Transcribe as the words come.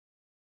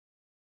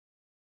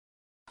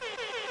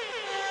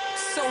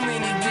So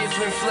many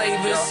different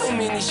flavors, so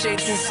many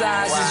shapes and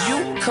sizes.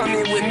 You come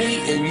in with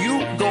me and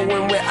you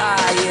going where I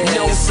am.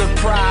 No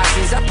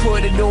surprises, I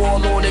put it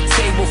all on the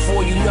table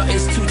for you.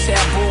 Nothing's too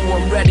taboo,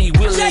 I'm ready,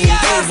 willing, and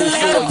able for you. There's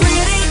a lot of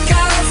pretty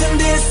girls in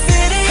this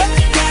city.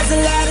 There's a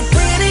lot of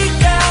pretty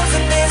girls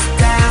in this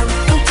town.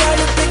 I'm trying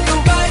to pick the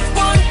right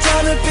one,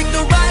 trying to pick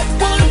the right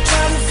one,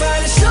 trying to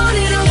find a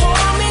shorty to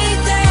hold me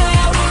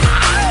down.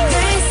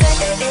 They say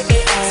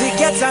to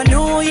get a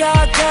New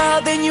York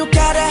girl, then you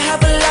gotta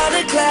have a lot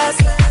of class.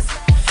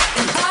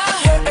 And I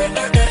heard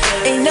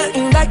ain't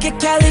nothing like a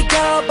Cali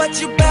girl,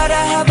 but you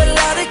better have a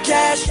lot of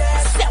cash.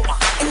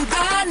 And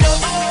I know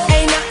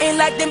ain't nothing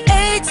like them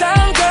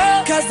A-Town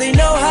girls, cause they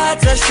know how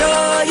to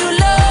show you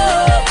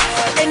love.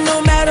 And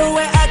no matter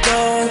where I go,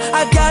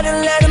 I gotta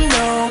let them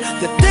know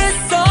that this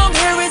song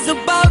here is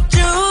about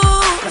you.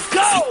 Let's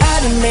go! See, I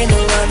done made a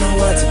run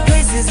over to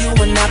places you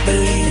would not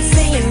believe.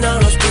 Seeing all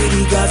those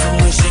pretty girls, I'm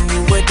wishing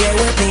you were there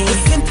with me. The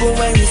simple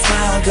way you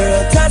smile,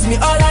 girl, tells me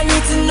all I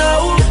need to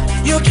know.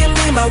 You can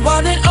be my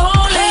one and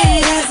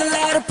only. There's a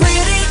lot of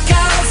pretty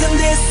girls in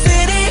this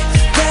city.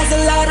 There's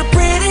a lot of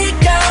pretty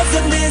girls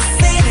in this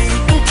city.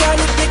 I'm trying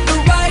to pick the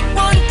right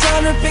one,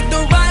 trying to pick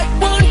the right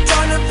one,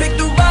 trying to pick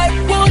the right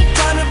one,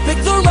 trying to pick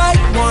the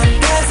right one.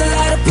 There's a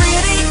lot of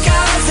pretty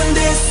girls in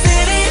this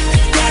city.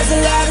 There's a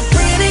lot of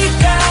pretty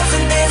girls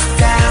in this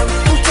town.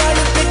 I'm trying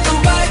to pick the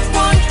right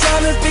one,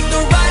 trying to pick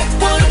the right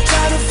one,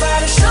 trying to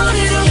find a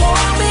shorty to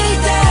hold me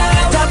down.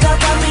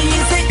 Tell me,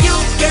 is it you,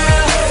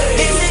 girl?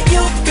 Is it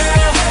you,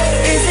 girl?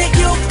 Is it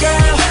you,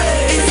 girl?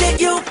 Is it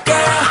you,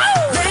 girl?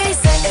 They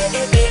say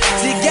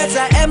to get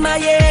a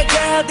MIA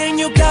girl, then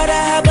you gotta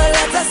have a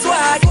lot of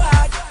swag.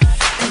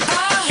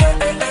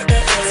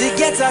 To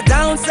get a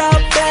down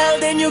south belle,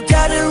 then you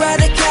gotta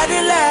ride a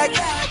Cadillac.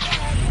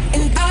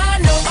 And I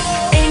know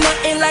ain't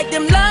nothing like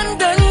them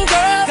London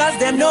girls, cause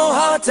them know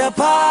how to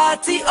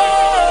party,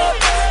 oh.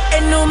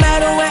 And no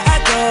matter where I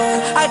go,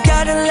 I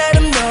gotta let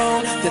them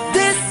know that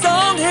this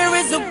song here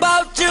is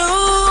about you.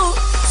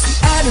 See,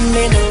 I done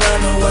made a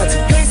run over to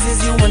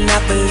places you would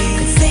not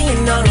believe.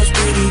 Seeing all those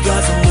pretty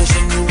girls, I'm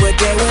wishing you were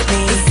there with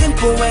me. The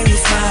simple way you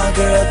smile,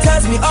 girl,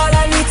 tells me all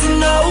I need to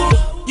know.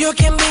 You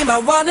can be my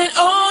one and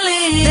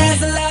only.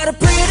 There's a lot of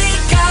pretty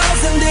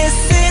girls in this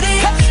city.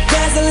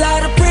 There's a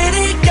lot of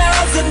pretty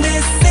girls in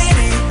this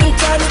city. I'm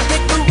trying to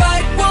pick the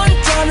right one,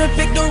 trying to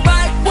pick the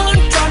right one,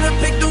 trying to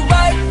pick the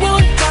right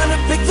one, trying to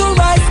pick the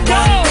right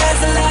one.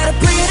 There's a lot of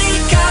pretty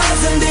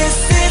girls in this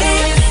city.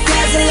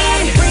 There's a lot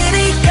of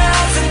pretty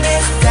girls in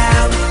this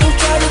town. I'm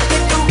trying to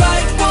pick the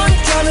right one,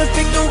 trying to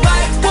pick the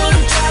right one,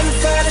 trying to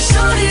find a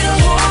shorty to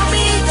hold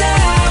me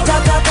down.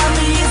 Tell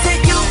me, is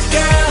it you,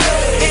 girl?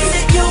 Is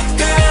it you,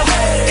 girl?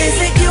 Is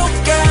it you,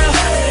 girl?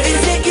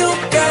 Is it you,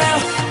 girl?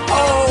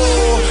 Oh,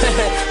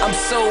 I'm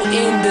so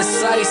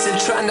indecisive,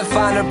 trying to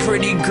find a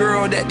pretty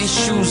girl that these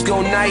shoes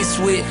go nice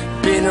with.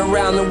 Been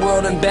around the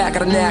world and back,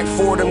 got a knack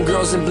for them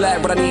girls in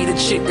black, but I need a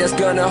chick that's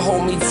gonna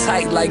hold me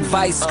tight like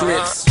vice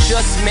grips.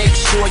 Just make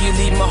sure you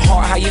leave my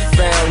heart how you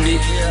found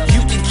it.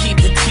 You can keep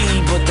the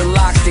key, but the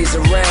lock stays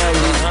around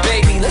it.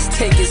 Baby, let's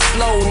take it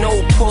slow,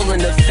 no pulling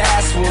the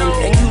fast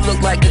one. And you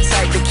look like the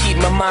type to keep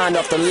my mind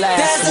off the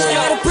last one. There's a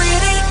lot of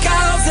pretty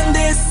girls in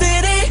this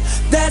city.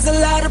 There's a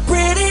lot of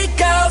pretty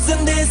girls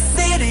in this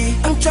city.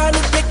 I'm trying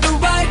to pick the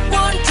right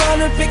one,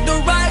 trying to pick the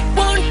right